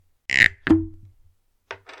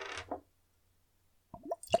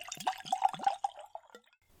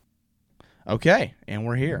Okay, and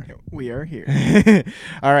we're here. We are here.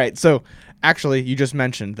 All right, so actually, you just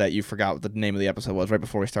mentioned that you forgot what the name of the episode was right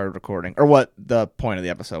before we started recording, or what the point of the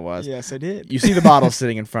episode was. Yes, I did. You see the bottle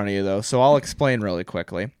sitting in front of you, though, so I'll explain really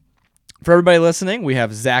quickly. For everybody listening, we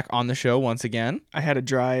have Zach on the show once again. I had a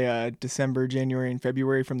dry December, January, and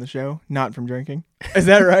February from the show, not from drinking. Is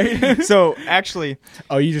that right? So, actually...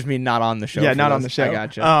 Oh, you just mean not on the show? Yeah, for not this. on the show. I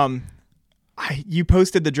gotcha. You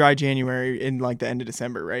posted the dry January in like the end of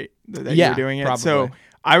December, right? That Yeah, you were doing it. probably. So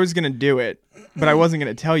I was gonna do it, but I wasn't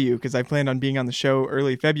gonna tell you because I planned on being on the show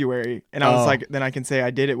early February, and I was like, then I can say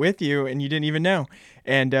I did it with you, and you didn't even know.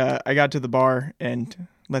 And I got to the bar and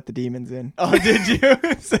let the demons in. Oh, did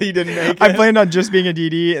you? So you didn't make it? I planned on just being a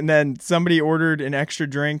DD, and then somebody ordered an extra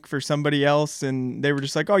drink for somebody else, and they were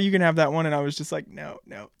just like, "Oh, you can have that one," and I was just like, "No."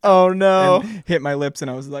 Oh no! And hit my lips,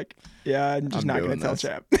 and I was like, "Yeah, I'm just not gonna tell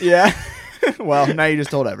Chap." Yeah. Well, now you just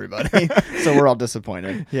told everybody, so we're all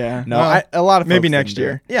disappointed. Yeah. No, a lot of maybe folks next didn't do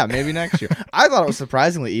year. it. Yeah, maybe next year. I thought it was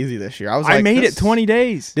surprisingly easy this year. I made it 20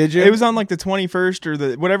 days. Did you? It was on like the 21st or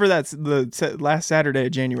the whatever last Saturday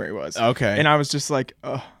of January was. Okay. And I was just like,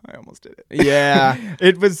 oh, I almost did it. Yeah.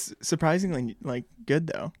 It was surprisingly like good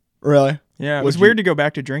though. Really? Yeah. It was weird to go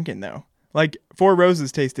back to drinking though. Like Four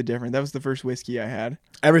Roses tasted different. That was the first whiskey I had.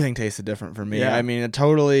 Everything tasted different for me. Yeah. I mean, it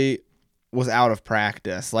totally was out of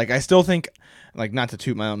practice. Like I still think, like, not to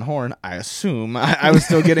toot my own horn, I assume I was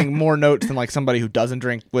still getting more notes than like somebody who doesn't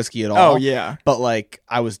drink whiskey at all. Oh yeah. But like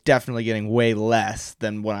I was definitely getting way less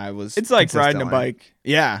than when I was. It's like riding a consistently. bike.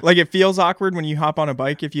 Yeah. Like it feels awkward when you hop on a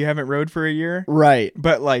bike if you haven't rode for a year. Right.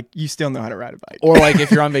 But like you still know how to ride a bike. Or like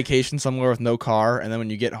if you're on vacation somewhere with no car and then when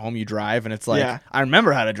you get home you drive and it's like, Yeah. I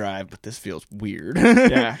remember how to drive, but this feels weird.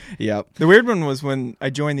 Yeah. Yep. The weird one was when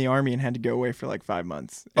I joined the Army and had to go away for like 5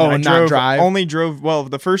 months. And not drive? Only drove, well,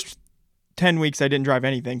 the first 10 weeks I didn't drive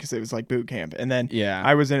anything because it was like boot camp. And then Yeah.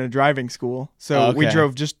 I was in a driving school. So we Okay.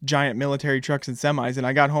 drove just giant military trucks and semis. And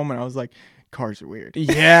I got home and I was like, cars are weird.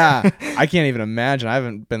 Yeah. I can't even imagine. I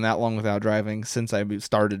haven't been that long without driving since I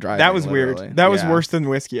started driving. That was literally. weird. That was Yeah. worse than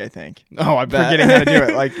whiskey, I think. Oh, I bet. Forgetting how to do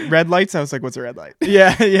it. Like red lights, I was like, what's a red light?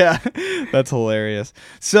 Yeah. That's hilarious.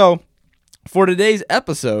 So, for today's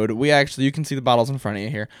episode, you can see the bottles in front of you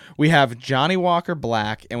here. We have Johnny Walker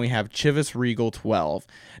Black and we have Chivas Regal 12.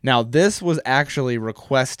 Now, this was actually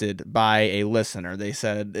requested by a listener. They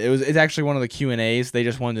said it's actually one of the Q&As. They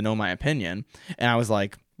just wanted to know my opinion, and I was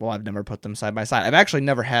like, well, I've never put them side by side. I've actually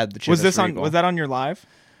never had the Chivas Regal. Was that on your live?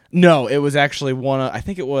 No, it was actually I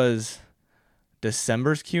think it was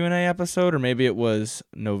December's Q&A episode, or maybe it was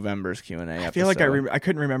November's Q&A episode. I feel like I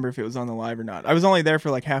couldn't remember if it was on the live or not. I was only there for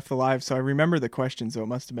like half the live, so I remember the question, so it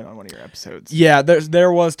must have been on one of your episodes. Yeah,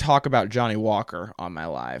 there was talk about Johnny Walker on my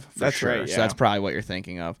live. That's sure. right, So yeah. that's probably what you're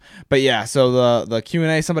thinking of. But yeah, so the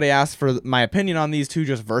Q&A, somebody asked for my opinion on these two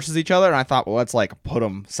just versus each other, and I thought, well, let's like put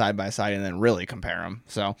them side by side and then really compare them.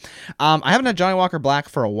 So I haven't had Johnny Walker Black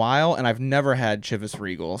for a while, and I've never had Chivas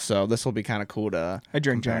Regal, so this will be kind of cool to I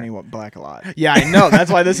drink compare. Johnny Black a lot. Yeah, I know. That's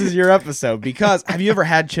why this is your episode, because have you ever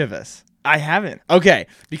had Chivas? I haven't. Okay,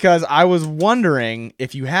 because I was wondering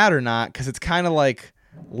if you had or not, because it's kind of like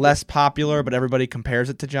less popular, but everybody compares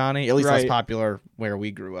it to Johnny. At least less Right. popular where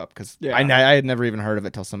we grew up, because Yeah. I had never even heard of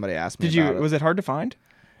it till somebody asked me about it. Was it hard to find?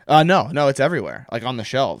 No, it's everywhere, like on the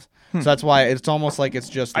shelves. So that's why it's almost like it's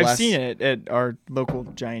just I've less... seen it at our local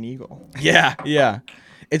Giant Eagle. Yeah.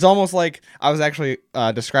 It's almost like I was actually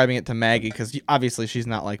describing it to Maggie, because obviously she's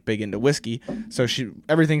not like big into whiskey, so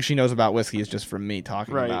everything she knows about whiskey is just from me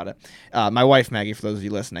talking Right. about it. My wife Maggie, for those of you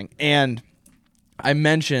listening, and I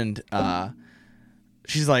mentioned,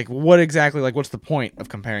 she's like, "What exactly? Like, what's the point of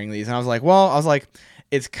comparing these?" And I was like,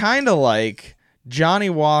 it's kind of like Johnny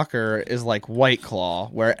Walker is like White Claw,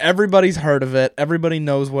 where everybody's heard of it, everybody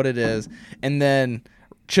knows what it is, and then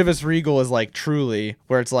Chivas Regal is like Truly,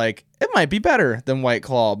 where it's like it might be better than White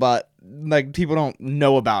Claw, but like people don't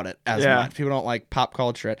know about it as Yeah. much. People don't like pop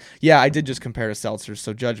culture it. Yeah, I did just compare to seltzers,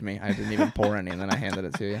 so judge me. I didn't even pour any, and then I handed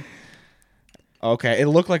it to you. Okay, it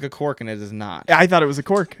looked like a cork, and it is not. I thought it was a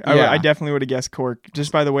cork. Yeah. I definitely would have guessed cork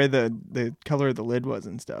just by the way the color of the lid was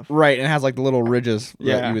and stuff. Right, and it has like the little ridges that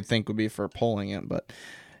Yeah. you would think would be for pulling it, but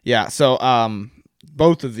yeah. So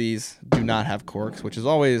both of these do not have corks, which is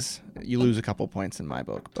always, you lose a couple points in my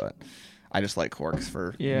book, but I just like corks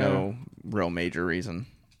for no real major reason.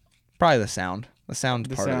 Probably the sound. The sound's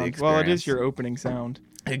part of the experience. Well, it is your opening sound.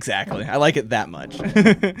 Exactly. I like it that much.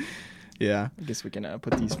 Yeah. I guess we can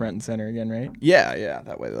put these front and center again, right? Yeah.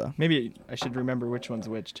 That way though. Maybe I should remember which one's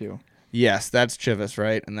which too. Yes, that's Chivas,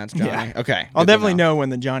 right? And that's Johnny. Yeah. Okay. I'll good to definitely know when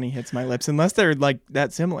the Johnny hits my lips, unless they're like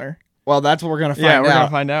that similar. Well, that's what we're gonna find Yeah, out. we're gonna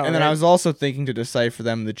find out, And then right? I was also thinking to decipher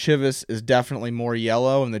them. The Chivas is definitely more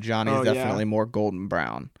yellow, and the Johnny is Oh, yeah. definitely more golden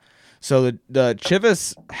brown. So the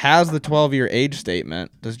Chivas has the 12-year age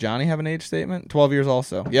statement. Does Johnny have an age statement? 12 years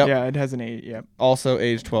also. Yep. Yeah, it has an 8. Yep. Also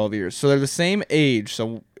age 12 years. So they're the same age.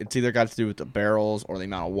 So it's either got to do with the barrels or the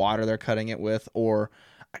amount of water they're cutting it with, or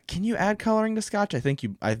can you add coloring to Scotch?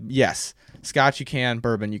 Yes. Scotch you can,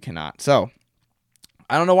 bourbon you cannot. So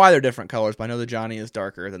I don't know why they're different colors, but I know the Johnny is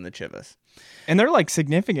darker than the Chivas. And they're like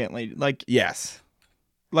significantly Yes.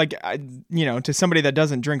 to somebody that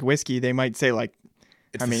doesn't drink whiskey, they might say like,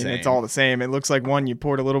 It's the same. it's all the same. It looks like one you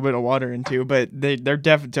poured a little bit of water into, but they're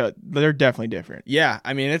definitely different. Yeah,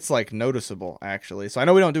 I mean, it's like noticeable, actually. So I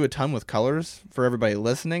know we don't do a ton with colors for everybody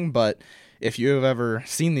listening, but if you have ever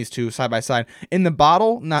seen these two side by side, in the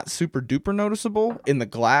bottle, not super duper noticeable. In the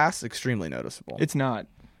glass, extremely noticeable. It's not.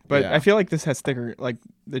 But Yeah. I feel like this has thicker, like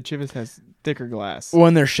the Chivas has thicker glass.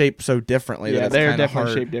 When they're shaped so differently. Yeah, that it's they're kinda definitely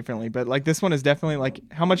hard. shaped differently. But like this one is definitely like,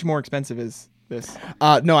 how much more expensive is this?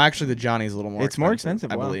 No, actually, the Johnny's a little more It's more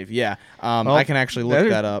expensive, I wow. believe. Yeah. Well, I can actually look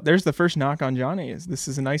that up. There's the first knock on Johnny is this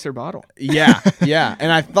is a nicer bottle. Yeah, yeah.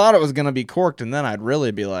 And I thought it was going to be corked, and then I'd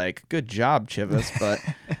really be like, good job, Chivas, but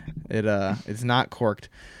it's not corked.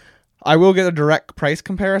 I will get a direct price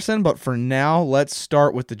comparison, but for now, let's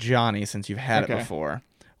start with the Johnny since you've had it Okay. before.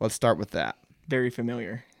 Let's start with that. Very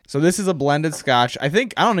familiar. So this is a blended Scotch. I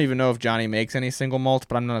don't even know if Johnny makes any single malts,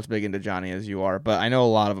 but I'm not as big into Johnny as you are. But I know a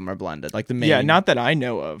lot of them are blended, like the main. Yeah, not that I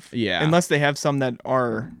know of. Yeah. Unless they have some that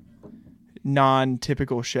are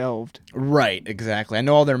non-typical shelved. Right, exactly. I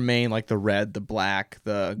know all their main, like the red, the black,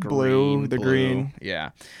 the Blue, the green. Yeah,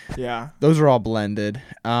 Yeah. those are all blended.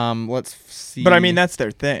 Let's see. But I mean, that's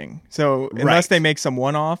their thing. So unless Right. they make some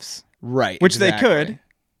one-offs, right, which they exactly. could,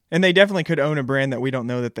 and they definitely could own a brand that we don't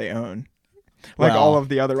know that they own. Like Well, all of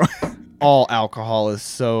the other ones. All alcohol is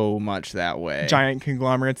so much that way. Giant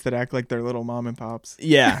conglomerates that act like they're little mom and pops.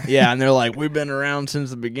 Yeah, yeah, and they're like, we've been around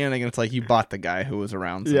since the beginning, and it's like you bought the guy who was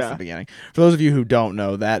around since Yeah. the beginning. For those of you who don't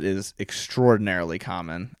know, that is extraordinarily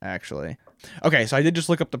common, actually. Okay, so I did just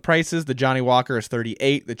look up the prices. The Johnny Walker is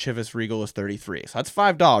 $38. The Chivas Regal is $33. So that's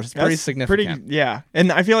 $5. It's pretty That's significant. Yeah.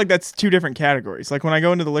 And I feel like that's two different categories. Like when I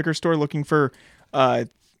go into the liquor store looking for,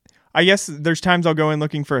 I guess there's times I'll go in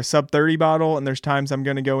looking for a sub 30 bottle, and there's times I'm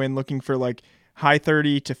going to go in looking for like high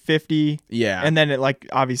 30 to 50. Yeah. And then it like,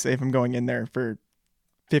 obviously if I'm going in there for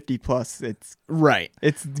 50 plus, it's Right.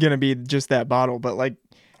 going to be just that bottle. But like,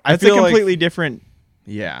 I that's a feel like- completely different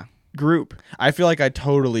Yeah. group. I feel like I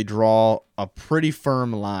totally draw a pretty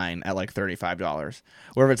firm line at like $35.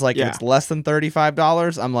 Where if it's like, Yeah. if it's less than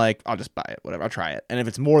 $35, I'm like, I'll just buy it, whatever, I'll try it. And if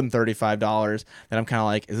it's more than $35, then I'm kind of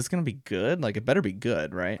like, is this going to be good? Like, it better be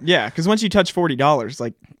good, right? Yeah. Because once you touch $40,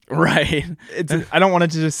 like Right. I don't want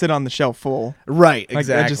it to just sit on the shelf full. Right, Like,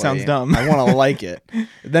 exactly. that just sounds dumb. I want to like it.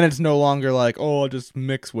 Then it's no longer like, oh, I'll just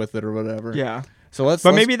mix with it or whatever. Yeah. So let's.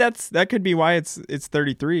 But let's- maybe that could be why it's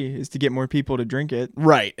 33 is to get more people to drink it.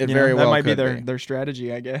 Right. It You know, very well that might be could their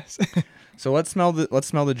strategy, I guess. So let's smell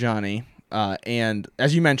the Johnny. And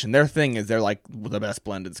as you mentioned, their thing is they're like the best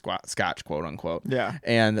blended Scotch, quote unquote. Yeah.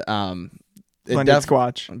 And Blended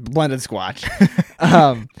squatch. blended Squatch.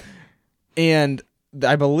 And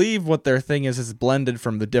I believe what their thing is blended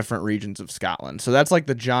from the different regions of Scotland. So that's like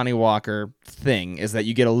the Johnny Walker thing, is that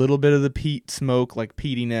you get a little bit of the peat smoke, like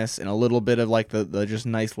peatiness, and a little bit of like the just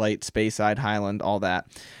nice light Speyside Highland, all that.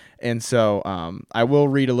 And so I will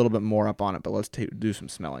read a little bit more up on it, but let's do some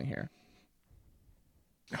smelling here.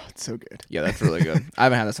 Oh, it's so good. Yeah, that's really good. I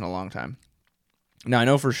haven't had this in a long time. Now, I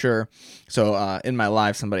know for sure. So in my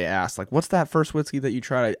live, somebody asked, like, what's that first whiskey that you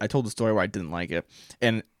tried? I told the story where I didn't like it.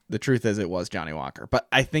 And the truth is it was Johnny Walker. But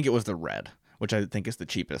I think it was the red, which I think is the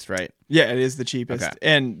cheapest, right? Yeah, it is the cheapest. Okay.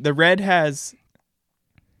 And the red is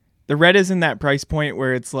in that price point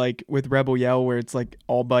where it's like with Rebel Yell, where it's like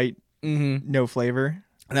all bite, Mm-hmm. no flavor.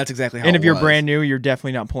 And that's exactly how And it if you're was. brand new, you're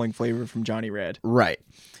definitely not pulling flavor from Johnny Red. Right.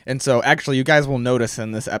 And so actually you guys will notice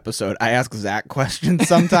in this episode, I ask Zach questions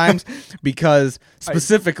sometimes because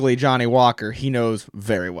specifically Johnny Walker, he knows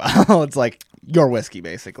very well. It's like your whiskey,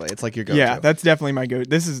 basically. It's like your go-to. Yeah, that's definitely my go.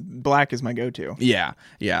 This is black is my go-to. Yeah.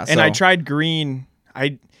 Yeah. And I tried green.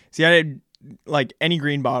 I had like any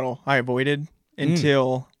green bottle I avoided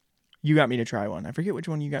until you got me to try one. I forget which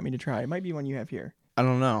one you got me to try. It might be one you have here. I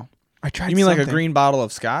don't know. I tried. You mean like a something. green bottle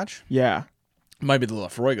of scotch? Yeah, Might be the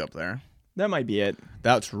Lafroig up there. that might be it.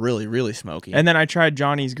 That's really, really smoky. And then I tried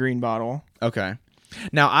Johnny's green bottle. Okay.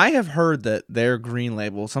 Now, I have heard that their green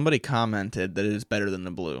label, somebody commented that it is better than the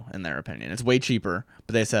blue, in their opinion. It's way cheaper,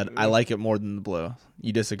 but they said, I like it more than the blue.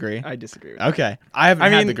 You disagree? I disagree with Okay. I haven't I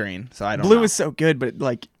had mean, the green, so I don't blue know. is so good, but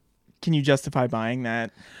like can you justify buying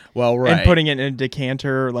that? Well, right. And putting it in a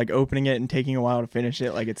decanter, or like opening it and taking a while to finish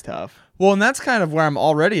it, like it's tough. Well, and that's kind of where I'm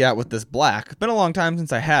already at with this black. It's been a long time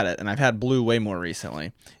since I had it, and I've had blue way more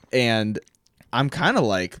recently. And I'm kind of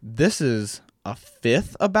like, this is a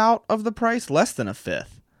fifth about of the price, less than a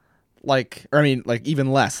fifth. Like, or I mean, like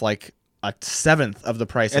even less, like a seventh of the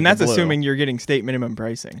price. And of that's the blue. assuming you're getting state minimum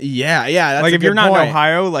pricing. Yeah, that's like a if you're good not point. in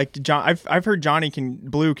Ohio, like I've heard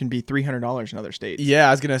Blue can be $300 in other states. Yeah,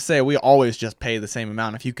 I was gonna say we always just pay the same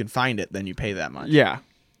amount. If you can find it, then you pay that much. Yeah.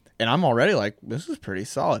 And I'm already like, this is pretty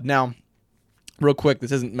solid. Now, real quick,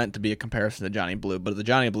 this isn't meant to be a comparison to Johnny Blue, but the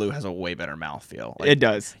Johnny Blue has a way better mouthfeel. Like, it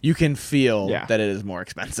does. You can feel Yeah. that it is more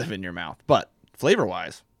expensive in your mouth, but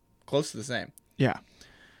flavor-wise, close to the same. Yeah.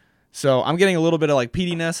 So I'm getting a little bit of like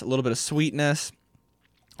peatiness, a little bit of sweetness.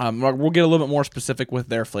 We'll get a little bit more specific with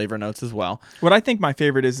their flavor notes as well. What I think my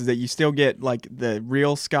favorite is that you still get like the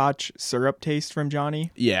real Scotch syrup taste from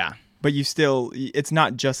Johnny, Yeah. but it's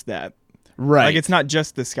not just that. Right. Like it's not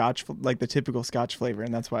just the Scotch, like the typical Scotch flavor,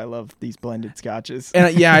 and that's why I love these blended Scotches.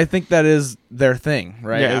 And yeah, I think that is their thing,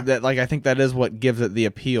 right? Yeah. That, like, I think that is what gives it the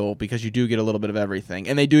appeal, because you do get a little bit of everything.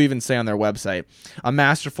 And they do even say on their website, a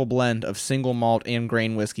masterful blend of single malt and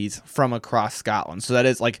grain whiskeys from across Scotland. So that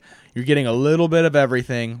is like, you're getting a little bit of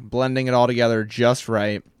everything, blending it all together just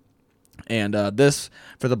right. And this,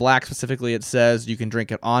 for the black specifically, it says you can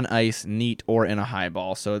drink it on ice, neat, or in a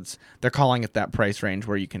highball. So they're calling it that price range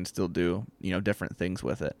where you can still do, different things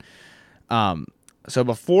with it. So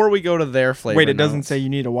before we go to their flavor Wait, it doesn't notes- say you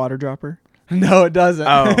need a water dropper? No, it doesn't.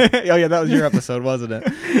 Oh. Oh, yeah, that was your episode, wasn't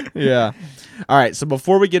it? Yeah. All right, so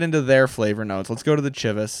before we get into their flavor notes, let's go to the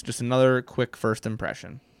Chivas. Just another quick first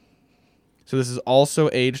impression. So this is also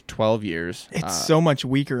aged 12 years. It's so much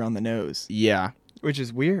weaker on the nose, Yeah. which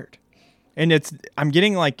is weird. And I'm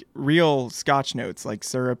getting like real Scotch notes, like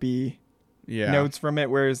syrupy Yeah. notes from it,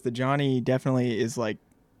 whereas the Johnny definitely is like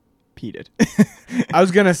peated. I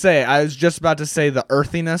was just about to say the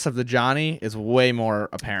earthiness of the Johnny is way more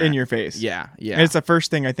apparent. in your face. Yeah, yeah. And it's the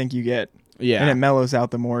first thing I think you get. yeah. And it mellows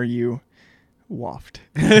out the more you waft.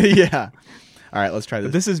 Yeah. All right, let's try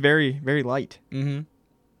But this. this is very, very light. Mm-hmm.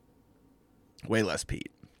 Way less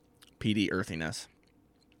peaty earthiness.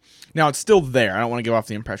 Now, it's still there. I don't want to go off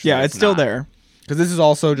the impression. Yeah, that it's still not. there. Because this is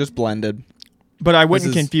also just blended. But I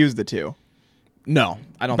wouldn't is- confuse the two. No,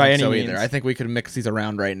 I don't By think so any either. means. I think we could mix these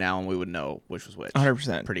around right now and we would know which was which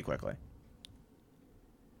 100%. pretty quickly.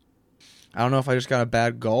 I don't know if I just got a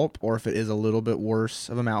bad gulp or if it is a little bit worse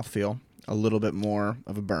of a mouthfeel, a little bit more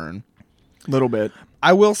of a burn. Little bit.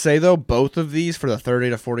 I will say, though, both of these for the $30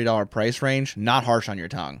 to $40 price range, not harsh on your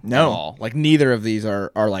tongue No. at all. Like, neither of these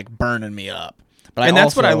are like burning me up. But And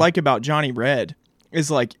that's what I like about Johnny Red is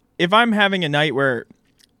like if I'm having a night where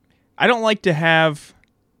I don't like to have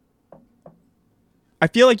I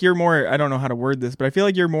feel like you're more I don't know how to word this, but I feel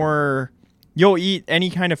like you'll eat any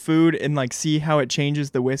kind of food and like see how it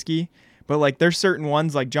changes the whiskey. But like there's certain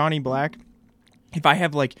ones like Johnny Black. If I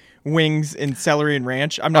have like wings and celery and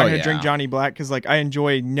ranch, I'm not Oh, going to yeah. drink Johnny Black because like I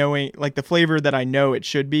enjoy knowing like the flavor that I know it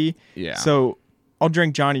should be. Yeah. So I'll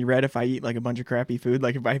drink Johnny Red if I eat like a bunch of crappy food.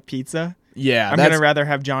 Like if I have pizza, Yeah, I'm going to rather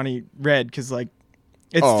have Johnny Red because like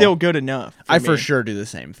it's Oh. still good enough. I me. for sure do the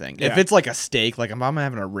same thing. If Yeah. it's like a steak, like if I'm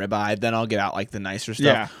having a ribeye, then I'll get out like the nicer stuff.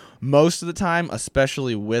 Yeah. Most of the time,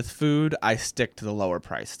 especially with food, I stick to the lower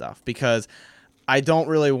price stuff because I don't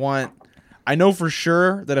really want. I know for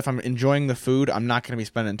sure that if I'm enjoying the food, I'm not going to be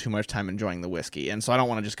spending too much time enjoying the whiskey, and so I don't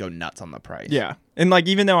want to just go nuts on the price. Yeah. And like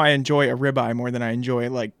even though I enjoy a ribeye more than I enjoy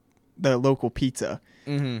like the local pizza,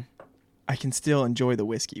 Mm-hmm. I can still enjoy the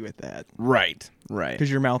whiskey with that Right. because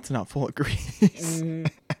your mouth's not full of grease.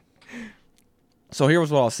 So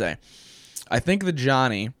here's what I'll say. I think the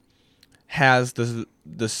Johnny has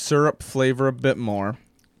the syrup flavor a bit more.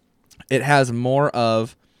 It has more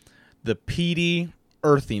of the peaty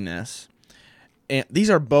earthiness. And these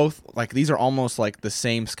are both these are almost like the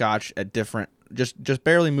same Scotch at different just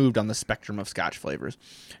barely moved on the spectrum of Scotch flavors.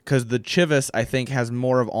 Cuz the Chivas I think has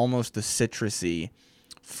more of almost the citrusy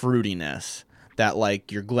fruitiness that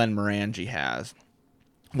like your Glenmorangie has.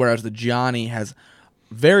 Whereas the Johnny has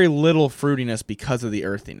very little fruitiness because of the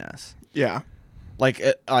earthiness. Yeah. Like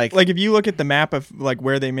Like if you look at the map of like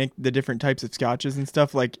where they make the different types of scotches and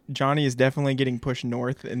stuff, like Johnny is definitely getting pushed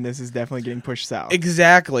north and this is definitely getting pushed south.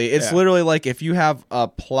 exactly. It's Yeah. literally like if you have a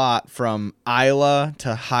plot from Isla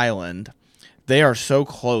to Highland, they are so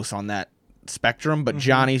close on that spectrum, but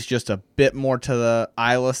Johnny's just a bit more to the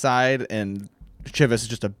Isla side and Chivas is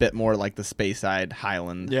just a bit more like the Speyside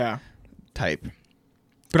Highland Yeah. type.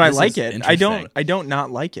 But I This like is it. interesting. I don't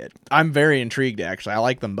not like it. I'm very intrigued actually. I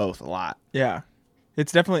like them both a lot. Yeah.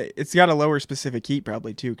 It's got a lower specific heat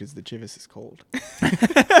probably too because the Chivas is cold.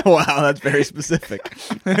 Wow, that's very specific.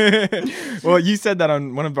 Well, you said that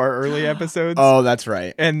on one of our early episodes. Oh, that's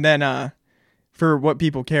right. And then for what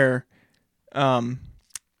people care,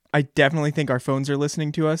 I definitely think our phones are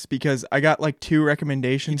listening to us because I got like 2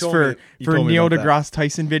 recommendations for Neil deGrasse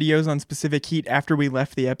Tyson videos on specific heat after we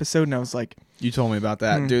left the episode, and I was like, you told me about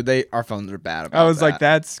that, dude. Our phones are bad about I was that. like,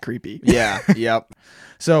 that's creepy. Yeah. Yep.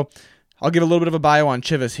 So I'll give a little bit of a bio on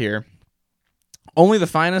Chivas here. Only the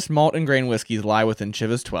finest malt and grain whiskeys lie within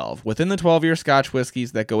Chivas 12. Within the 12-year Scotch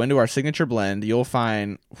whiskeys that go into our signature blend, you'll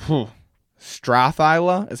find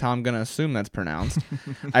Strathisla is how I'm going to assume that's pronounced.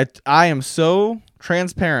 I am so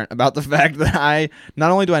transparent about the fact that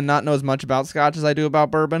not only do I not know as much about Scotch as I do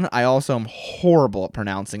about bourbon, I also am horrible at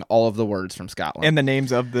pronouncing all of the words from Scotland. And the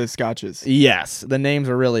names of the Scotches. Yes, the names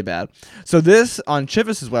are really bad. So this, on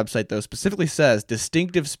Chivas' website, though, specifically says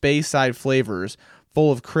distinctive Speyside flavors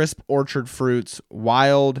full of crisp orchard fruits,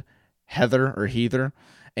 wild heather,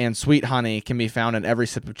 and sweet honey can be found in every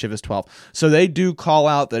sip of Chivas 12. So they do call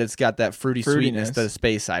out that it's got that fruity sweetness that a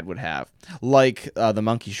Speyside would have, like the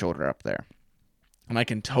monkey shoulder up there. And I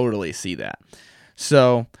can totally see that.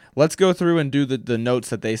 So let's go through and do the notes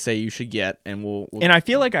that they say you should get, and we'll And I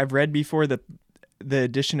feel like I've read before the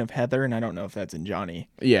addition of heather, and I don't know if that's in Johnny.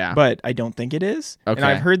 Yeah. But I don't think it is. Okay. And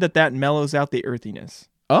I've heard that mellows out the earthiness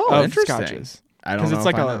of interesting. Scotches. I don't know.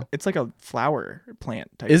 Because it's like a flower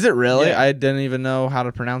plant type. Is it really? Yeah. I didn't even know how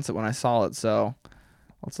to pronounce it when I saw it, so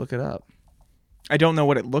let's look it up. I don't know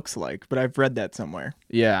what it looks like, but I've read that somewhere.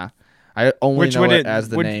 Yeah. I only know it as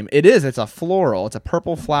the name. It is. It's a floral. It's a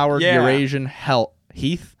purple flowered Eurasian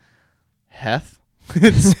heath.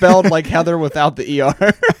 It's spelled like heather without the ER.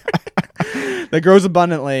 That grows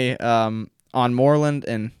abundantly on moorland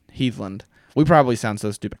and heathland. We probably sound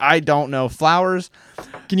so stupid. I don't know. Flowers.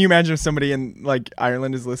 Can you imagine if somebody in like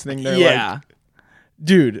Ireland is listening? They're like,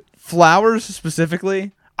 dude, flowers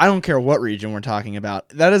specifically. I don't care what region we're talking about.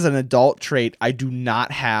 That is an adult trait I do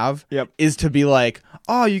not have. Yep. Is to be like,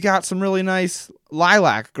 oh, you got some really nice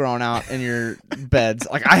lilac growing out in your beds.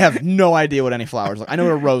 Like, I have no idea what any flowers look. I know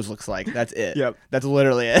what a rose looks like. That's it. Yep. That's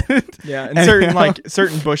literally it. Yeah. And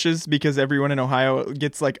certain bushes, because everyone in Ohio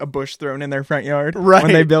gets like a bush thrown in their front yard when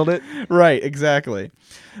they build it. Right. Exactly.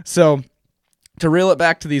 So to reel it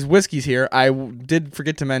back to these whiskeys here, I did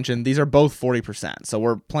forget to mention these are both 40%. So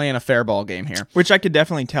we're playing a fair ball game here. Which I could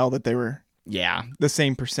definitely tell that they were the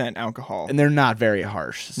same percent alcohol. And they're not very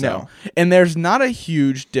harsh. So. No. And there's not a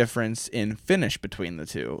huge difference in finish between the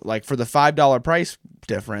two. Like for the $5 price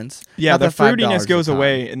difference. Yeah, the fruitiness goes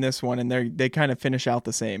away in this one, and they kind of finish out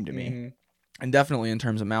the same to me. Mm-hmm. And definitely in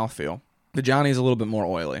terms of mouthfeel. The Johnny's a little bit more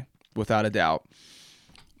oily, without a doubt.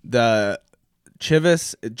 The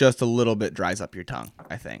Chivas, it just a little bit dries up your tongue,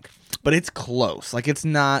 I think. But it's close. Like, it's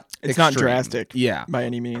not not drastic yeah. by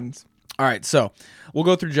any means. All right, so we'll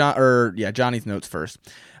go through Johnny's notes first.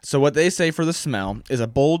 So what they say for the smell is a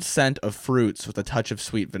bold scent of fruits with a touch of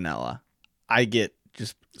sweet vanilla. I get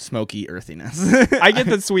just smoky earthiness. I get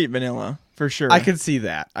the sweet vanilla, for sure. I could see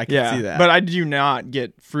that. I could see that. But I do not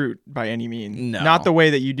get fruit by any means. No. Not the way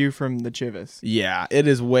that you do from the Chivas. Yeah, it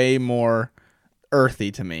is way more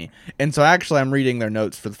earthy to me. And so actually I'm reading their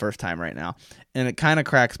notes for the first time right now, and it kind of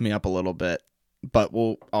cracks me up a little bit, but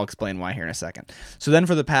I'll explain why here in a second. So then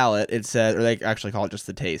for the palate, it says, or they actually call it just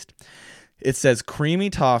the taste. It says creamy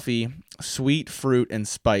toffee, sweet fruit, and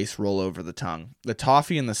spice roll over the tongue. The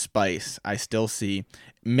toffee and the spice I still see.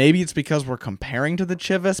 Maybe it's because we're comparing to the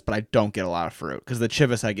Chivas, but I don't get a lot of fruit. Because the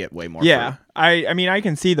Chivas, I get way more fruit. I mean, I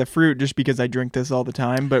can see the fruit just because I drink this all the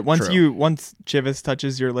time. But once Chivas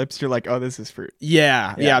touches your lips, you're like, oh, this is fruit.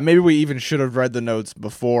 Yeah. Maybe we even should have read the notes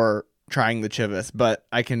before trying the Chivas. But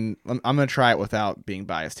I'm going to try it without being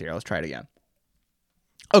biased here. Let's try it again.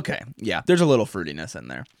 Okay. Yeah, there's a little fruitiness in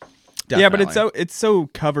there. Definitely. Yeah, but it's so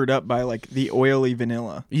covered up by like the oily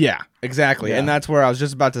vanilla. Yeah, exactly. Yeah. And that's where I was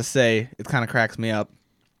just about to say, it kind of cracks me up.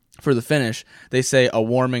 For the finish, they say a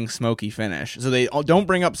warming, smoky finish. So they don't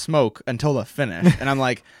bring up smoke until the finish. And I'm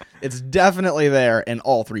like, it's definitely there in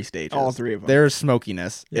all 3 stages. All 3 of them. There's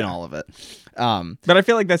smokiness in all of it. But I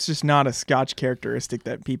feel like that's just not a Scotch characteristic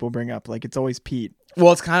that people bring up. Like, it's always peat.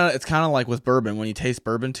 Well, it's kind of like with bourbon. When you taste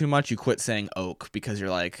bourbon too much, you quit saying oak because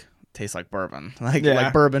you're like, tastes like bourbon.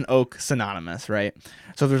 Like bourbon, oak, synonymous, right?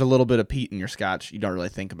 So if there's a little bit of peat in your Scotch, you don't really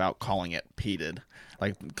think about calling it peated,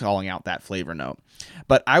 like calling out that flavor note.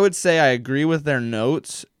 But I would say I agree with their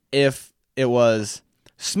notes if it was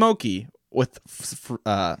smoky with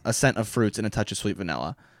a scent of fruits and a touch of sweet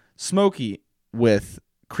vanilla, smoky with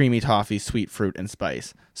creamy toffee, sweet fruit, and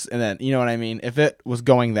spice. And then, you know what I mean? If it was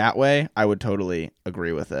going that way, I would totally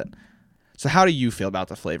agree with it. So how do you feel about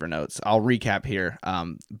the flavor notes? I'll recap here.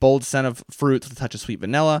 Bold scent of fruits with a touch of sweet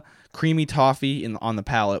vanilla, creamy toffee on the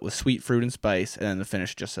palate with sweet fruit and spice, and then the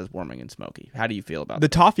finish just says warming and smoky. How do you feel about The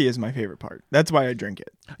toffee is my favorite part. That's why I drink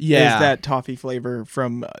it. Yeah. Is that toffee flavor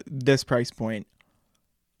from this price point.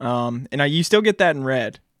 And you still get that in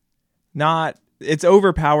red. It's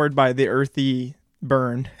overpowered by the earthy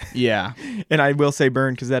burn. Yeah. And I will say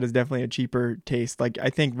burn because that is definitely a cheaper taste. Like, I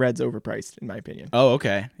think red's overpriced in my opinion. Oh,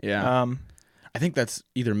 okay. Yeah. I I think that's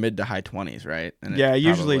either mid to high 20s, right? And yeah, it's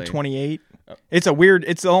usually probably- 28. It's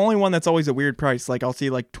the only one that's always a weird price. Like, I'll see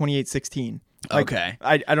like 28.16. Like, Okay.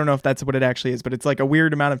 I don't know if that's what it actually is, but it's like a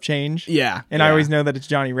weird amount of change. Yeah. And yeah. I always know that it's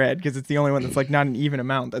Johnny Red because it's the only one that's like not an even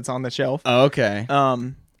amount that's on the shelf. Oh, okay.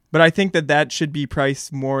 But I think that should be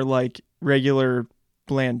priced more like regular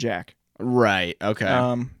bland Jack. Right.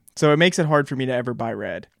 Okay. So it makes it hard for me to ever buy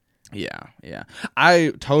red. Yeah. Yeah.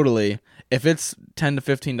 I totally, if it's $10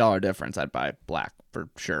 to $15 difference, I'd buy black for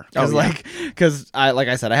sure. Cause Oh, yeah. like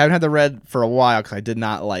I said, I haven't had the red for a while because I did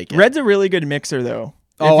not like it. Red's a really good mixer though.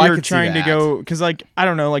 Oh, if I you're could see trying to that. go, because like I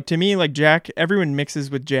don't know, like to me, like Jack, everyone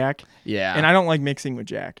mixes with Jack, Yeah. and I don't like mixing with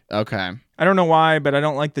Jack. Okay. I don't know why, but I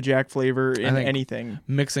don't like the Jack flavor in think- anything.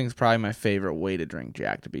 Mixing's probably my favorite way to drink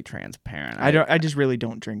Jack, to be transparent. I just really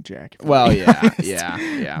don't drink Jack. if I'm Well, being yeah. honest. Yeah.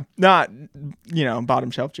 Yeah. Not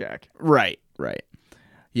bottom shelf Jack. Right. Right.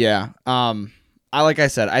 Yeah. Like I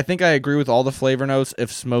said, I think I agree with all the flavor notes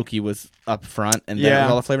if smoky was up front and then it Yeah.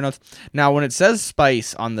 was all the flavor notes. Now, when it says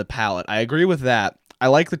spice on the palate, I agree with that. I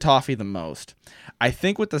like the toffee the most. I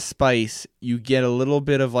think with the spice, you get a little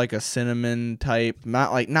bit of like a cinnamon type,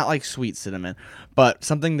 not like sweet cinnamon, but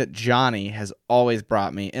something that Johnny has always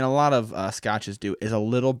brought me, and a lot of scotches do, is a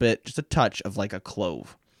little bit, just a touch of like a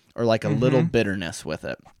clove or like a little bitterness with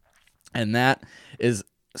it. And that is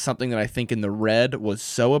something that I think in the red was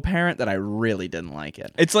so apparent that I really didn't like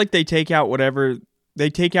it. It's like they take out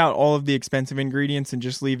all of the expensive ingredients and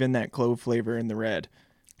just leave in that clove flavor in the red.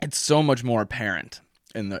 It's so much more apparent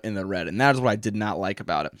in the red, and that is what I did not like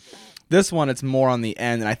about it. This one, it's more on the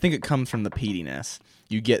end, and I think it comes from the peatiness.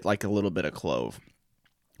 You get like a little bit of clove.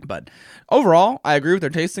 But overall, I agree with their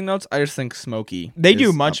tasting notes. I just think smoky. They is do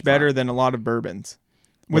up much front. better than a lot of bourbons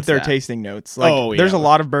with What's their that? tasting notes. Like, Oh, yeah. there's a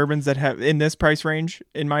lot of bourbons that have in this price range,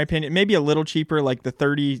 in my opinion, maybe a little cheaper, like the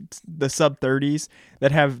sub 30s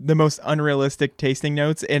that have the most unrealistic tasting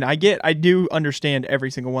notes. And I do understand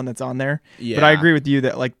every single one that's on there. Yeah. But I agree with you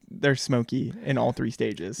that like they're smoky in all three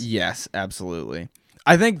stages. Yes, absolutely.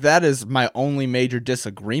 I think that is my only major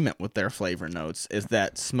disagreement with their flavor notes is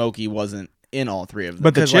that smoky wasn't in all three of them.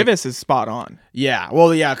 But the 'Cause, like, Chivas is spot on. yeah,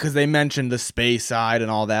 well, yeah, because they mentioned the space side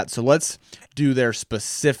and all that. So let's do their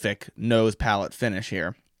specific nose palate finish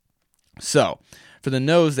here. So for the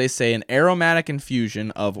nose, they say an aromatic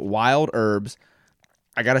infusion of wild herbs.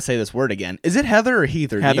 I got to say this word again. Is it heather or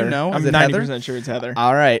heather? Heather. Do you know? I'm Is it 90% heather? sure it's Heather.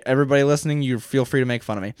 All right, everybody listening, you feel free to make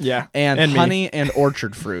fun of me. Yeah. And me. honey and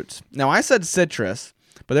orchard fruits. Now, I said citrus,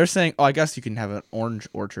 but they're saying, I guess you can have an orange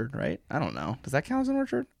orchard, right? I don't know. Does that count as an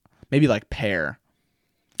orchard? Maybe like pear.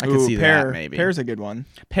 I can Ooh, see pear. that maybe. Pear's a good one.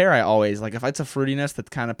 Pear, I always like. If it's a fruitiness that's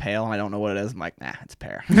kind of pale and I don't know what it is, I'm like, nah, it's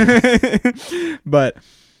pear. But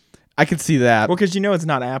I could see that. Well, because it's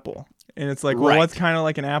not apple. And it's like, well, Right. what's kind of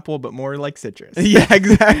like an apple, but more like citrus? Yeah,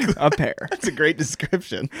 exactly. A pear. That's a great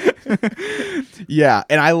description. Yeah,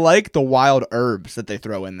 and I like the wild herbs that they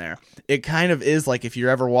throw in there. It kind of is like if you're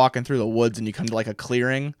ever walking through the woods and you come to like a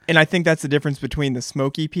clearing. And I think that's the difference between the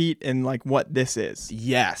smoky peat and like what this is.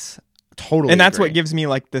 Yes, totally. And that's agree. what gives me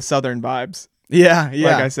like the southern vibes. Yeah,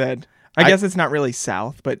 yeah. Like I said, I guess it's not really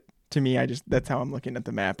south, but to me, that's how I'm looking at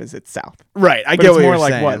the map is it's south. Right, I But get it's what more you're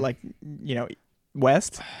like saying. what, like,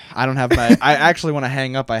 west? I don't have my. I actually, when I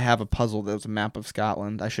hang up, I have a puzzle that's a map of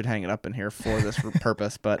Scotland. I should hang it up in here for this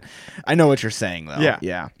purpose, but I know what you're saying though. Yeah.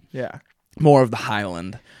 yeah. Yeah. More of the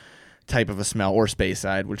Highland type of a smell, or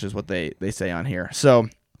Speyside, which is what they say on here. So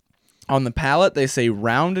on the palate, they say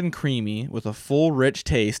round and creamy with a full, rich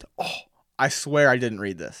taste. Oh, I swear I didn't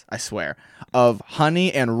read this. I swear. Of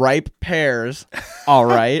honey and ripe pears. All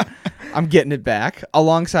right. I'm getting it back.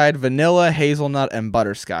 Alongside vanilla, hazelnut, and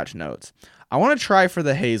butterscotch notes. I want to try for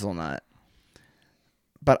the hazelnut,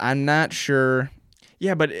 but I'm not sure.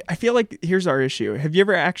 Yeah, but I feel like here's our issue. Have you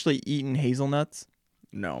ever actually eaten hazelnuts?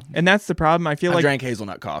 No. And that's the problem. I feel I like drank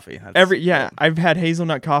hazelnut coffee. That's- I've had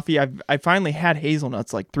hazelnut coffee. I finally had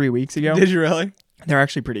hazelnuts like 3 weeks ago. Did you really? They're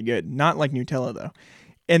actually pretty good. Not like Nutella though.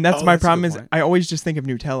 And that's Oh, my that's a problem good is point. I always just think of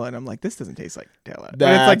Nutella and I'm like, this doesn't taste like Nutella. But it's like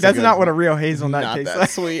That's a that's good not what a point. real hazelnut Not tastes that like.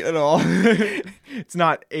 sweet at all. It's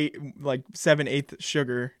not 7/8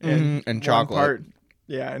 sugar And one chocolate. part,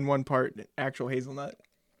 and 1 part actual hazelnut.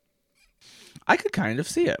 I could kind of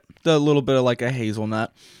see it. The little bit of like a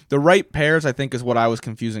hazelnut. The right pears, I think, is what I was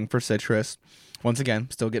confusing for citrus. Once again,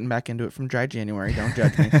 still getting back into it from dry January. Don't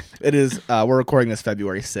judge me. It is. We're recording this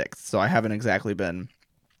February 6th, so I haven't exactly been,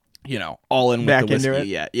 all in with back the whiskey into it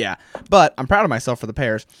yet. Yeah, but I'm proud of myself for the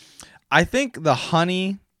pears. I think the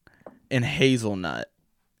honey and hazelnut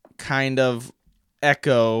kind of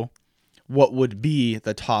echo what would be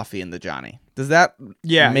the toffee and the Johnny. Does that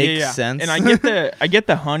make sense? And I get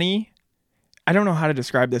the honey. I don't know how to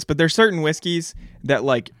describe this, but there's certain whiskeys that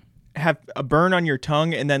like have a burn on your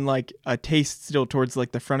tongue and then like a taste still towards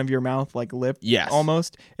like the front of your mouth, like lip,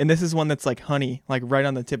 almost. And this is one that's like honey, like right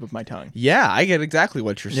on the tip of my tongue. Yeah, I get exactly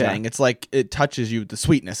what you're saying. It's like it touches you with the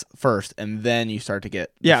sweetness first, and then you start to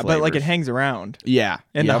get the but like flavors. it hangs around. Yeah,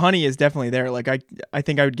 and the honey is definitely there. Like I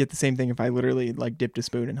think I would get the same thing if I literally like dipped a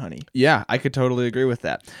spoon in honey. Yeah, I could totally agree with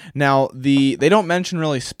that. Now they don't mention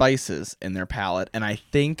really spices in their palette, and I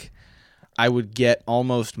think I would get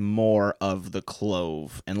almost more of the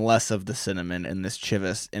clove and less of the cinnamon in this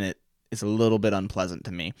Chivas, and it is a little bit unpleasant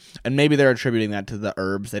to me. And maybe they're attributing that to the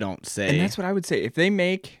herbs. They don't say. And that's what I would say. If they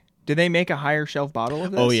do they make a higher shelf bottle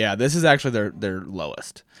of this? Oh yeah, this is actually their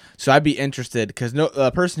lowest. So I'd be interested because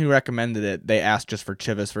the person who recommended it, they asked just for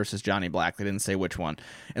Chivas versus Johnny Black. They didn't say which one,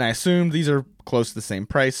 and I assumed these are close to the same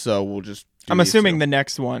price. So we'll just. I'm assuming the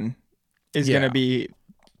next one is going to be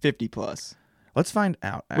 50 plus. Let's find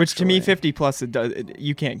out. Actually. Which to me, 50 plus,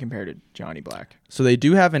 you can't compare to Johnny Black. So they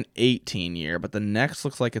do have an 18 year, but the next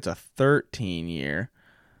looks like it's a 13 year.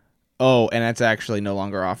 Oh, and that's actually no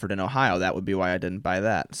longer offered in Ohio. That would be why I didn't buy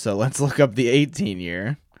that. So let's look up the 18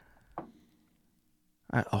 year.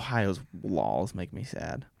 Ohio's laws make me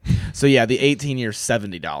sad. So yeah, the 18 year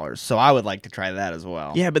 $70. So I would like to try that as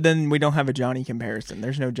well. Yeah, but then we don't have a Johnny comparison.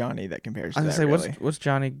 There's no Johnny that compares to that. I was gonna say, really. what's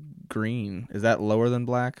Johnny Green? Is that lower than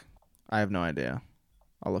Black? I have no idea.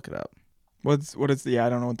 I'll look it up. What is the? I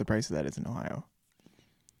don't know what the price of that is in Ohio.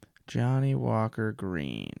 Johnny Walker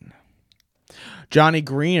Green. Johnny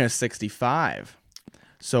Green is 65.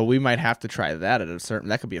 So we might have to try that at a certain.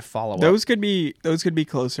 That could be a follow up. Those could be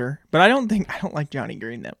closer, but I don't like Johnny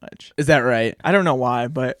Green that much. Is that right? I don't know why,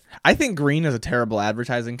 but I think green is a terrible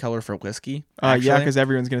advertising color for whiskey. Yeah, because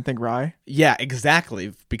everyone's gonna think rye. Yeah,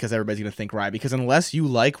 exactly. Because everybody's gonna think rye. Because unless you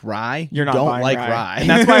like rye, you don't like rye. And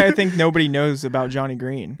that's why I think nobody knows about Johnny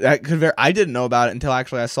Green. That could I didn't know about it until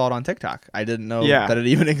actually I saw it on TikTok. I didn't know that it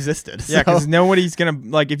even existed. Yeah, because nobody's gonna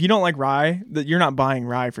if you don't like rye, you're not buying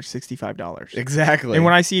rye for $65. Exactly. And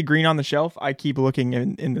when I see green on the shelf, I keep looking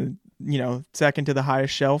in the second to the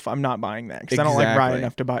highest shelf. I'm not buying that because I don't like rye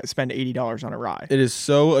enough to spend $80 on a rye. It is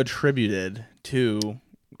so attributed to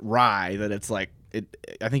rye that it's like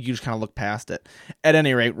I think you just kind of look past it. At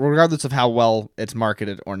any rate, regardless of how well it's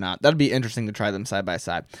marketed or not, that'd be interesting to try them side by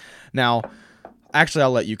side. Now, actually,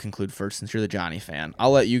 I'll let you conclude first since you're the Johnny fan.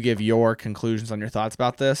 I'll let you give your conclusions on your thoughts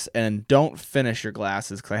about this, and don't finish your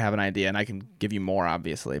glasses because I have an idea, and I can give you more,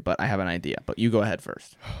 obviously, but I have an idea. But you go ahead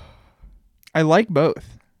first. I like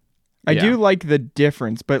both. I do like the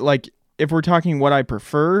difference, but if we're talking what I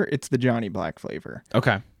prefer, it's the Johnny Black flavor.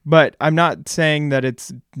 Okay. But I'm not saying that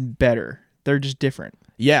it's better. They're just different.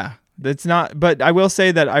 Yeah. It's not, but I will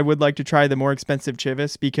say that I would like to try the more expensive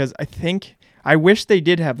Chivas because I wish they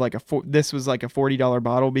did have this was like a $40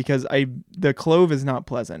 bottle because the clove is not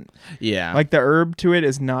pleasant. Yeah. Like the herb to it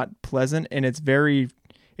is not pleasant and it's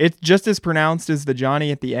just as pronounced as the Johnny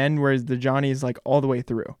at the end, whereas the Johnny is like all the way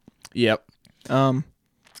through. Yep.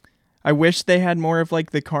 I wish they had more of like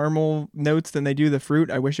the caramel notes than they do the fruit.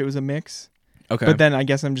 I wish it was a mix. Okay. But then I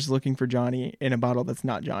guess I'm just looking for Johnny in a bottle that's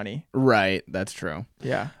not Johnny. Right. That's true.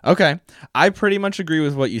 Yeah. Okay. I pretty much agree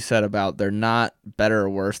with what you said about they're not better or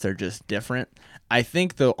worse. They're just different. I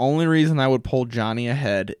think the only reason I would pull Johnny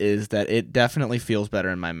ahead is that it definitely feels better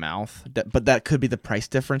in my mouth. But that could be the price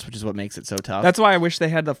difference, which is what makes it so tough. That's why I wish they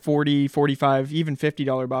had the $40, $45, even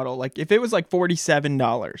 $50 bottle. Like if it was like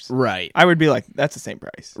 $47, right, I would be like, that's the same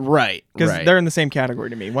price. Right. Because they're in the same category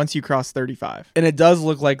to me once you cross 35. And it does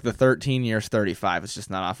look like the 13 years 35. It's just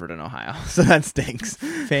not offered in Ohio. So that stinks.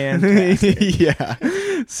 Fantastic. Yeah.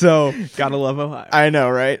 So gotta love Ohio. I know,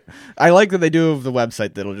 right? I like that they do have the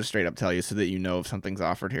website that'll just straight up tell you so that you know if something's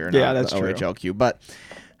offered here or not. Yeah, that's true. OHLQ. But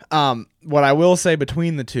what I will say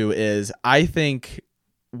between the two is I think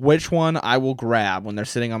which one I will grab when they're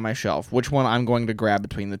sitting on my shelf, which one I'm going to grab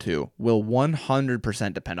between the two will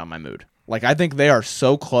 100% depend on my mood. Like I think they are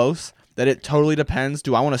so close that it totally depends.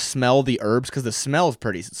 Do I want to smell the herbs? Because the smell is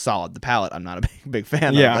pretty solid. The palate, I'm not a big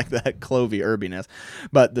fan of, like that clovey herbiness.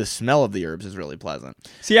 But the smell of the herbs is really pleasant.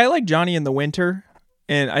 See, I like Johnny in the winter,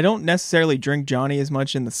 and I don't necessarily drink Johnny as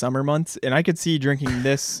much in the summer months. And I could see drinking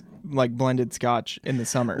this like blended Scotch in the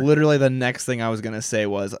summer. Literally, the next thing I was gonna say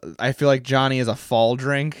was I feel like Johnny is a fall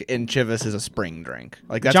drink and Chivas is a spring drink.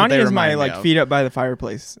 Like that's Johnny what they is my remind me like of. feet up by the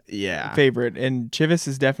fireplace Yeah. favorite, and Chivas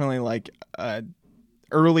is definitely like a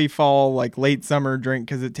early fall, like late summer drink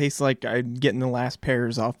because it tastes like I'm getting the last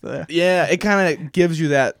pears off the. Yeah, it kind of gives you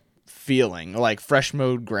that feeling, like fresh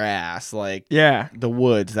mowed grass, like Yeah, the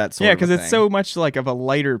woods, that sort yeah, of because it's thing. so much like of a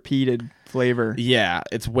lighter peated flavor. Yeah,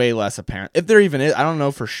 it's way less apparent. If there even is, I don't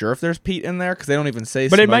know for sure if there's peat in there because they don't even say.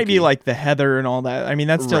 But it might be smoky. like the heather and all that. I mean,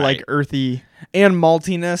 that's still like Right. earthy. And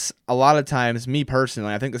maltiness. A lot of times, me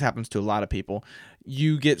personally, I think this happens to a lot of people.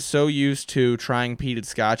 You get so used to trying peated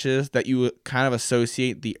scotches that you kind of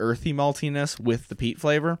associate the earthy maltiness with the peat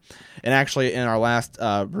flavor. And actually, in our last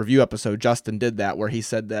review episode, Justin did that where he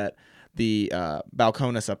said that the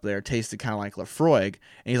Balcones up there tasted kind of like Lafroig,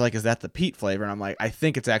 and he's like, "Is that the peat flavor?" And I'm like, "I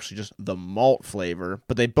think it's actually just the malt flavor,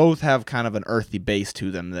 but they both have kind of an earthy base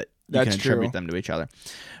to them that you That's can attribute true. them to each other."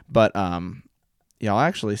 But yeah, I'll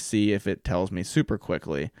actually see if it tells me super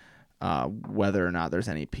quickly whether or not there's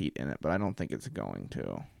any peat in it, but I don't think it's going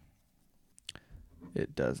to.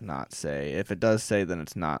 It does not say. If it does say, then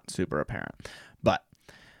it's not super apparent. But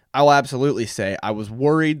I will absolutely say I was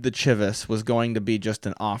worried the Chivas was going to be just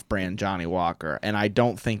an off-brand Johnny Walker, and I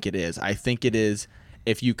don't think it is. I think it is,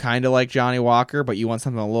 if you kind of like Johnny Walker, but you want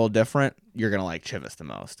something a little different, you're going to like Chivas the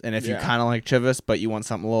most. And if you Yeah. kind of like Chivas, but you want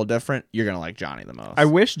something a little different, you're going to like Johnny the most. I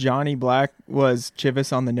wish Johnny Black was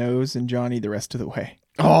Chivas on the nose and Johnny the rest of the way.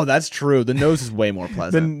 Oh, that's true. The nose is way more The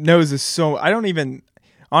pleasant. nose is so. I don't even.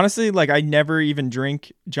 Honestly, like I never even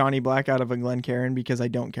drink Johnny Black out of a Glencairn because I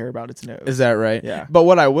don't care about its nose. Is that right? Yeah. But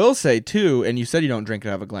what I will say too, and you said you don't drink it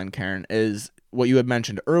out of a Glencairn, is what you had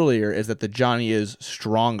mentioned earlier is that the Johnny is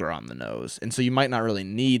stronger on the nose, and so you might not really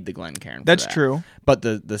need the Glencairn. For That's that. true. But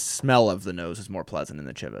the smell of the nose is more pleasant in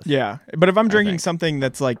the Chivas. Yeah, but if I'm drinking think. something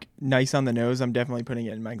that's like nice on the nose, I'm definitely putting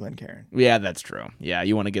it in my Glencairn. Yeah, that's true. Yeah,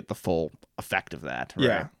 you want to get the full effect of that. Right?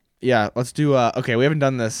 Yeah. Yeah. Let's do. Okay, we haven't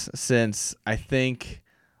done this since I think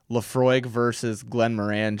Lafroig versus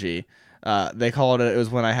Glenmorangie. They called it. It was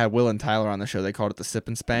when I had Will and Tyler on the show. They called it the sip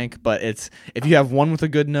and spank. But it's if you have one with a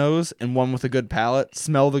good nose and one with a good palate,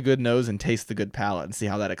 smell the good nose and taste the good palate and see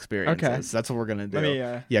how that experience Okay. is. That's what we're gonna do. Let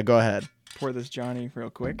me Yeah, go ahead. pour this Johnny real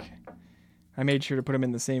quick. I made sure to put them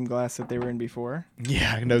in the same glass that they were in before.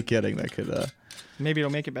 Yeah, no kidding. That could. Maybe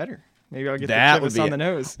it'll make it better. Maybe I'll get That the would Chivas be on it. the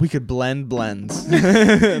nose. We could blend blends.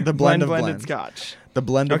 The blend of blended blends. Scotch. The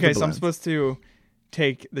blend of Okay, the so I'm blends. supposed to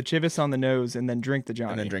take the Chivas on the nose and then drink the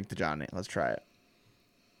Johnny. And then drink the Johnny. Let's try it.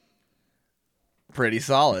 Pretty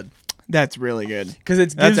solid. That's really good. Because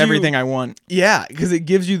it's That's everything I want. Yeah, because it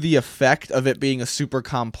gives you the effect of it being a super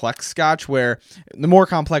complex scotch where the more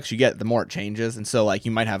complex you get, the more it changes. And so, like,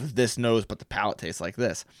 you might have this nose, but the palate tastes like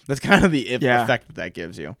this. That's kind of the Yeah. effect that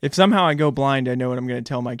gives you. If somehow I go blind, I know what I'm going to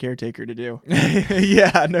tell my caretaker to do.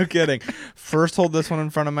 Yeah, no kidding. First hold this one in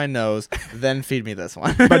front of my nose, then feed me this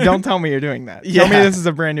one. But don't tell me you're doing that. Yeah. Tell me this is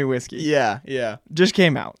a brand new whiskey. Yeah, yeah. Just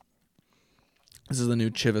came out. This is the new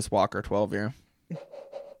Chivas Walker 12 year.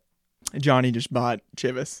 Johnny just bought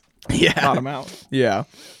Chivas. Yeah. Bought them out. Yeah.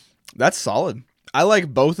 That's solid. I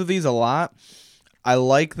like both of these a lot. I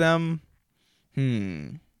like them.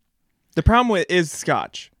 The problem with is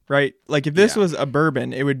Scotch, right? Like if this Yeah. was a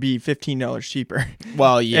bourbon, it would be $15 cheaper.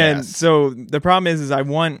 Well, yes. And so the problem is I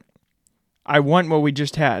want what we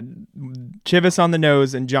just had, Chivas on the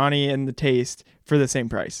nose and Johnny in the taste for the same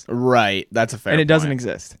price. Right. That's a fair And it doesn't point.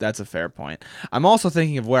 exist. That's a fair point. I'm also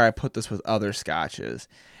thinking of where I put this with other scotches.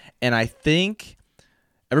 And I think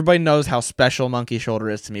everybody knows how special Monkey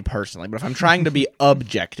Shoulder is to me personally. But if I'm trying to be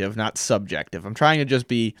objective, not subjective, I'm trying to just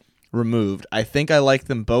be removed. I think I like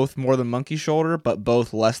them both more than Monkey Shoulder, but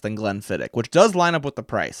both less than Glenfiddich, which does line up with the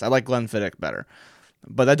price. I like Glenfiddich better.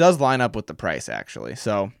 But that does line up with the price, actually.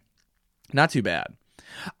 So, not too bad.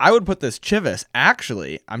 I would put this Chivas,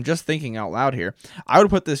 actually, I'm just thinking out loud here. I would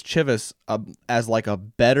put this Chivas as like a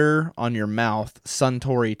better on your mouth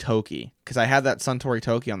Suntory Toki. Because I had that Suntory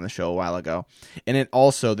Toki on the show a while ago. And it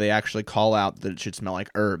also, they actually call out that it should smell like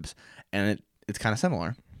herbs. And it's kind of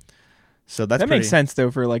similar. So that Makes sense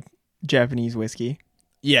though for like Japanese whiskey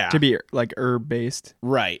Yeah. to be like herb based.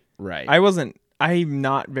 Right. I'm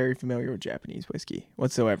not very familiar with Japanese whiskey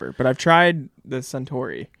whatsoever, but I've tried the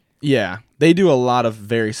Suntory. Yeah. They do a lot of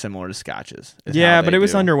very similar to scotches. is Yeah, how but they it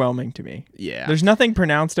was do. underwhelming to me. Yeah. There's nothing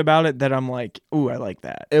pronounced about it that I'm like, ooh, I like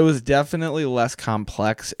that. It was definitely less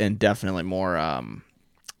complex and definitely more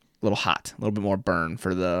little hot, a little bit more burn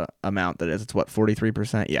for the amount that is. It's what,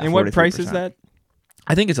 43%? Yeah. And what price is 43%. that?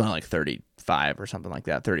 I think it's only like 35 or something like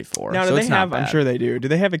that, 34. Now, so do they it's not have, I'm bad. sure they do. Do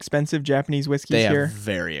they have expensive Japanese whiskeys They have here?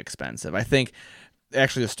 very expensive. I think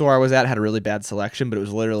actually the store I was at had a really bad selection, but it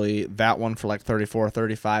was literally that one for like 34,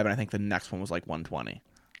 35, and I think the next one was like 120.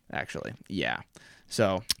 Actually, yeah.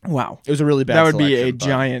 So wow, it was a really bad. That would be a but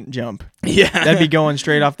giant jump. Yeah, that'd be going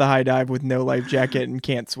straight off the high dive with no life jacket and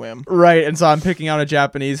can't swim. Right, and so I'm picking out a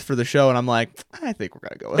Japanese for the show, and I'm like, I think we're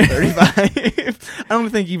gonna go with 35. I don't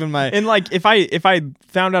think even my and like if I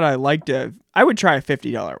found out I liked it, I would try a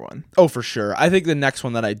 $50 one. Oh, for sure. I think the next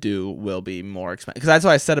one that I do will be more expensive because that's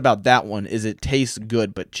what I said about that one. Is it tastes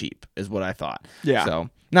good but cheap? Is what I thought. Yeah. So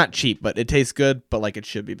not cheap, but it tastes good, but like it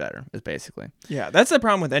should be better. Is basically. Yeah, that's the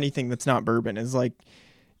problem with anything that's not bourbon. Is like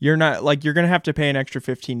you're gonna have to pay an extra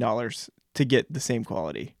 $15 to get the same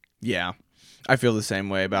quality. Yeah, I feel the same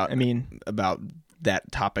way about. I mean, about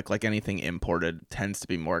that topic. Like anything imported tends to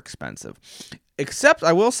be more expensive. Except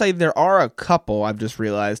I will say there are a couple. I've just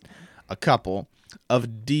realized a couple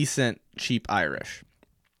of decent cheap Irish,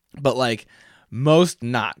 but like. Most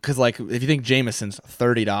not, because like if you think Jameson's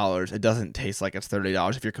 $30, it doesn't taste like it's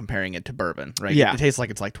 $30 if you're comparing it to bourbon, right? Yeah, it tastes like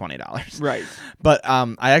it's like $20, right? But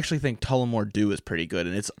I actually think Tullamore Dew is pretty good,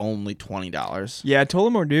 and it's only $20. Yeah,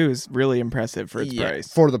 Tullamore Dew is really impressive for its price.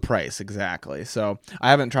 For the price, exactly. So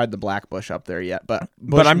I haven't tried the Black Bush up there yet, but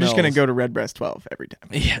I'm just gonna go to Redbreast 12 every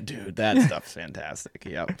time. Yeah, dude, that stuff's fantastic.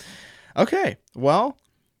 Yep. Okay, well.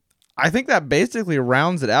 I think that basically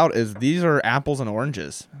rounds it out. Is these are apples and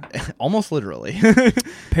oranges, almost literally.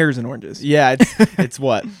 Pears and oranges. Yeah, it's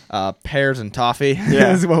what pears and toffee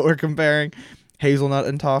is what we're comparing. Hazelnut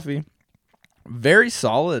and toffee. Very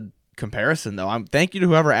solid comparison, though. Thank you to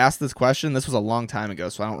whoever asked this question. This was a long time ago,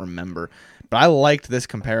 so I don't remember. But I liked this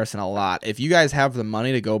comparison a lot. If you guys have the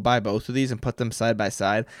money to go buy both of these and put them side by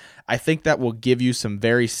side, I think that will give you some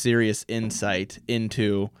very serious insight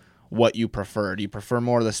into what you prefer. Do you prefer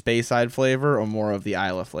more of the Speyside flavor or more of the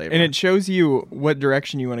Islay flavor? And it shows you what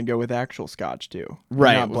direction you want to go with actual scotch too.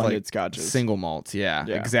 Right. Not blended like scotches. Single malts. Yeah,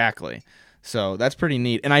 exactly. So that's pretty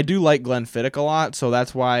neat. And I do like Glenfiddich a lot. So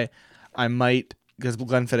that's why I might, because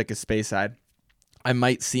Glenfiddich is Speyside, I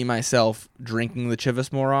might see myself drinking the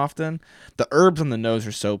Chivas more often. The herbs on the nose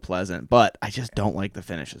are so pleasant, but I just don't like the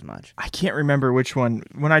finish as much. I can't remember which one.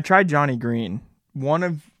 When I tried Johnny Green, one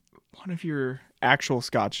of your actual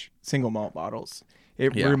scotch single malt bottles,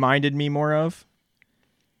 it reminded me more of.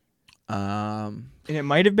 And it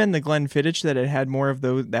might have been the Glenfiddich that it had more of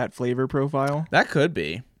that flavor profile. That could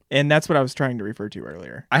be. And that's what I was trying to refer to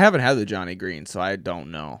earlier. I haven't had the Johnny Green, so I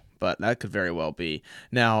don't know. But that could very well be.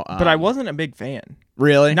 Now, but I wasn't a big fan.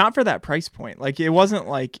 Really? Not for that price point. Like it wasn't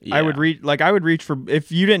like I would reach for,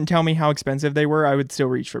 if you didn't tell me how expensive they were, I would still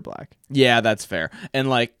reach for black. Yeah, that's fair.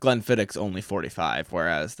 And like Glenfiddich's only 45,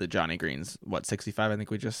 whereas the Johnny Green's 65, I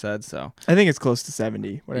think we just said. So I think it's close to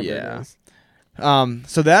 70, whatever it is.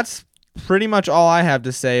 So that's pretty much all I have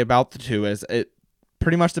to say about the two. Is it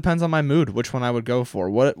pretty much depends on my mood, which one I would go for.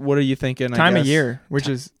 What are you thinking? Time of year, which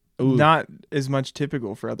is not as much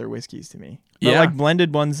typical for other whiskeys to me. But like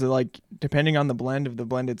blended ones, like depending on the blend of the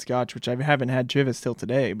blended scotch, which I haven't had Chivas till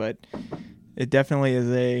today, but it definitely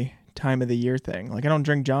is a time of the year thing. Like I don't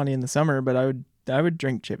drink Johnny in the summer, but I would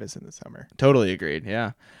drink Chivas in the summer. Totally agreed.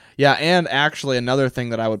 Yeah. Yeah, and actually another thing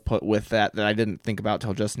that I would put with that I didn't think about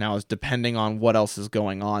till just now is depending on what else is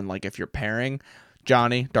going on. Like if you're pairing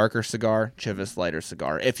Johnny, darker cigar, Chivas, lighter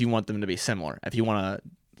cigar, if you want them to be similar. If you want to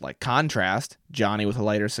like contrast, Johnny with a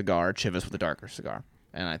lighter cigar, Chivas with a darker cigar.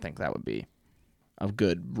 And I think that would be a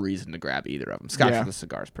good reason to grab either of them. Scotch with a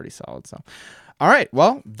cigar is pretty solid. So, all right.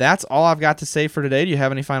 Well, that's all I've got to say for today. Do you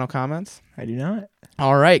have any final comments? I do not.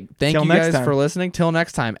 All right. Thank you guys for listening. Till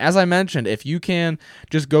next time. As I mentioned, if you can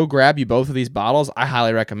just go grab you both of these bottles, I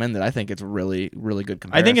highly recommend it. I think it's really, really good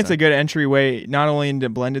comparison. I think it's a good entryway, not only into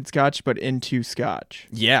blended scotch, but into scotch.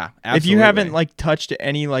 Yeah, absolutely. If you haven't like touched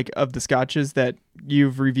any like of the scotches that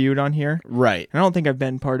you've reviewed on here. Right. I don't think I've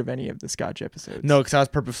been part of any of the scotch episodes. No, because I was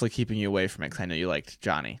purposely keeping you away from it because I know you liked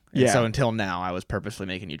Johnny. And so until now, I was purposely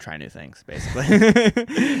making you try new things, basically.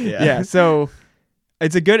 Yeah, so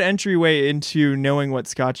it's a good entryway into knowing what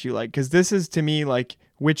scotch you like, because this is, to me, like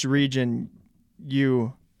which region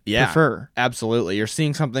you prefer. Absolutely. You're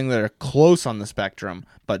seeing something that are close on the spectrum,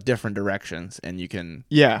 but different directions, and you can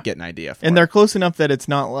get an idea for it. And they're close enough that it's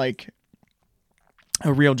not like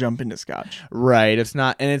a real jump into scotch. Right. It's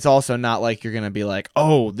not, and it's also not like you're going to be like,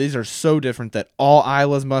 oh, these are so different that all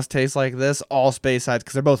Islas must taste like this, all Speysides,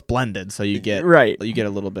 because they're both blended. So you get you get a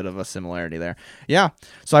little bit of a similarity there. Yeah.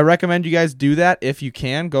 So I recommend you guys do that. If you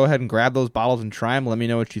can, go ahead and grab those bottles and try them. Let me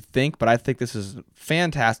know what you think. But I think this is a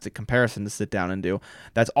fantastic comparison to sit down and do.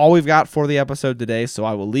 That's all we've got for the episode today. So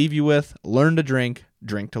I will leave you with learn to drink,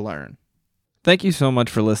 drink to learn. Thank you so much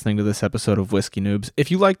for listening to this episode of Whiskey Noobs.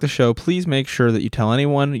 If you like the show, please make sure that you tell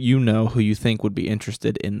anyone you know who you think would be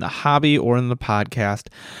interested in the hobby or in the podcast.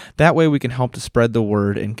 That way we can help to spread the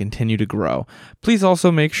word and continue to grow. Please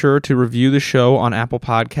also make sure to review the show on Apple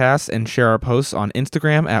Podcasts and share our posts on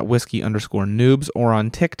Instagram at whiskey_noobs or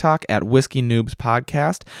on TikTok at Whiskey Noobs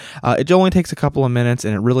Podcast. It only takes a couple of minutes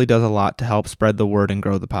and it really does a lot to help spread the word and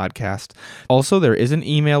grow the podcast. Also, there is an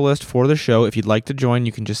email list for the show. If you'd like to join,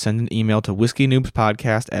 you can just send an email to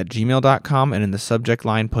whiskeynoobspodcast@gmail.com and in the subject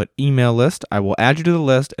line put email list. I will add you to the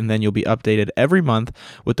list and then you'll be updated every month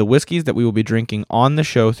with the whiskeys that we will be drinking on the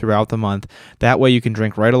show throughout the month. That way you can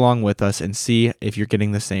drink right along with us and see if you're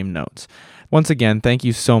getting the same notes. Once again, thank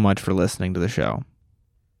you so much for listening to the show.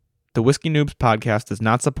 The Whiskey Noobs Podcast does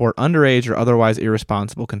not support underage or otherwise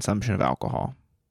irresponsible consumption of alcohol.